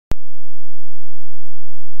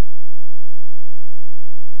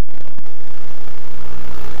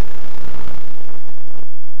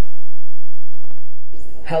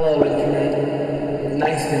Hello, Internet.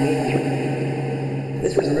 Nice to meet you.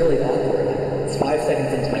 This was really awkward. It's 5 seconds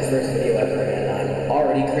into my first video ever, and I'm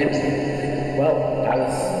already cringing. Well, that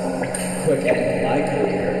was a quick end of my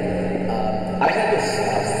career. I had this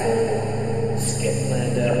full skip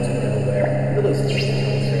planned out to nowhere. Remember those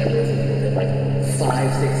trailers that we did like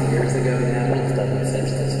 5-6 years ago now? It's doesn't make sense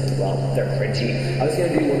because, well, they're cringy. I was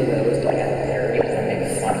gonna do one of those, but I had a parody and make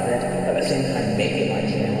fun of it, but at the same time make it my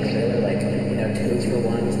channel trailer, like, you know, 2 for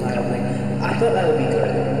 1 style thing. I thought that would be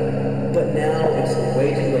good. But now it's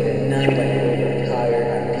way too late at night, I'm really tired,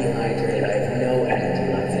 I'm dehydrated, I have no energy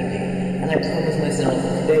left in me. And I promised myself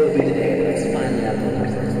today would be the day that I finally upload my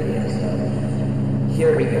first video, so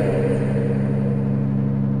here we go.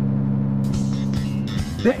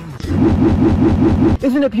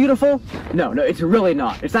 Isn't it beautiful? No, it's really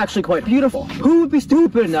not. It's actually quite beautiful. Who would be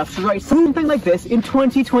stupid enough to write something like this in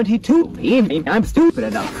 2022? I'm stupid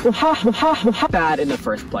enough. Bad in the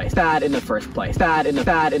first place. Bad in the first place. Bad in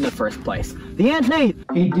the first place. The answer.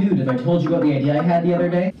 Hey dude, have I told you about the idea I had the other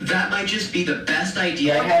day? That might just be the best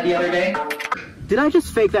idea I had the other day. Did I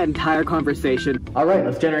just fake that entire conversation? Alright,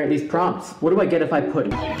 let's generate these prompts. What do I get if I put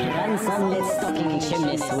the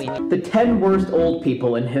 10 worst old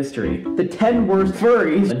people in history? The 10 worst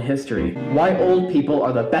furries in history. Why old people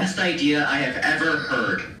are the best idea I have ever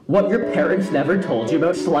heard. What your parents never told you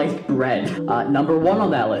about sliced bread. Number 1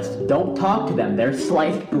 on that list. Don't talk to them, they're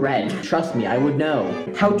sliced bread. Trust me, I would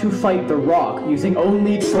know. How to fight the Rock using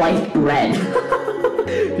only sliced bread.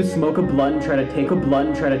 Just smoke a blunt, try to take a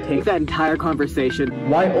blunt, try to take that entire conversation.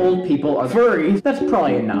 Why old people are furries? That's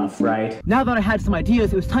probably enough, right? Now that I had some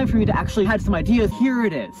ideas, it was time for me to actually had some ideas. Here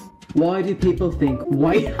it is. Why do people think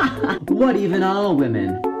white? What even are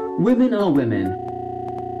women? Women are women.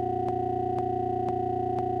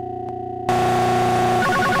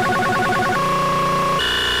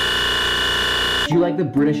 Do you like the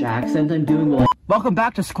British accent I'm doing? Welcome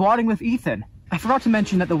back to Squatting with Ethan. I forgot to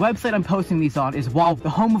mention that the website I'm posting these on is the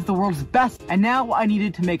home of the world's best, and now I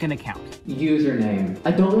needed to make an account. Username.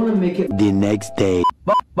 I don't want to make it the next day.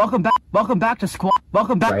 Welcome back to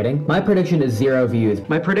Writing. My prediction is 0 views.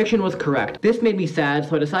 My prediction was correct. This made me sad,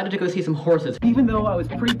 so I decided to go see some horses. Even though I was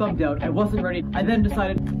pretty bummed out, I wasn't ready. I then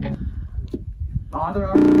decided,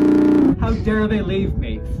 how dare they leave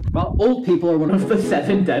me? Well, old people are one of the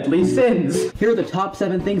 7 deadly sins. Here are the top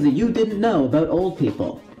 7 things that you didn't know about old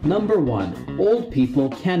people. Number 1, old people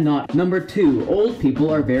cannot. Number 2, old people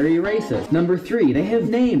are very racist. Number 3, they have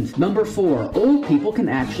names. Number 4, old people can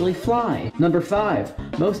actually fly. Number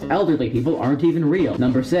 5, most elderly people aren't even real.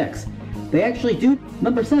 Number 6, they actually do.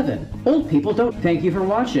 Number 7, old people don't. Thank you for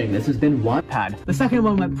watching. This has been Wattpad. The second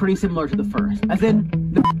one went pretty similar to the first, as in,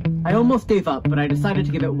 I almost gave up, but I decided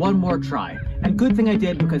to give it one more try. And good thing I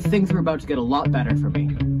did, because things were about to get a lot better for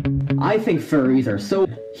me. I think furries are so...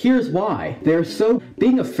 Here's why.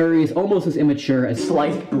 Being a furry is almost as immature as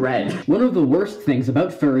sliced bread. One of the worst things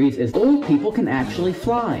about furries is old people can actually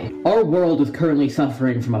fly. Our world is currently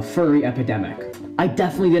suffering from a furry epidemic. I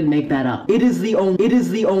definitely didn't make that up. It is the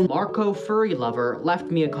only... Marco Furry Lover left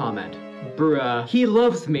me a comment. Bruh. He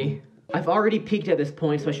loves me. I've already peaked at this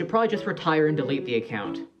point, so I should probably just retire and delete the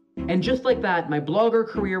account. And just like that, my blogger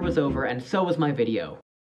career was over, and so was my video.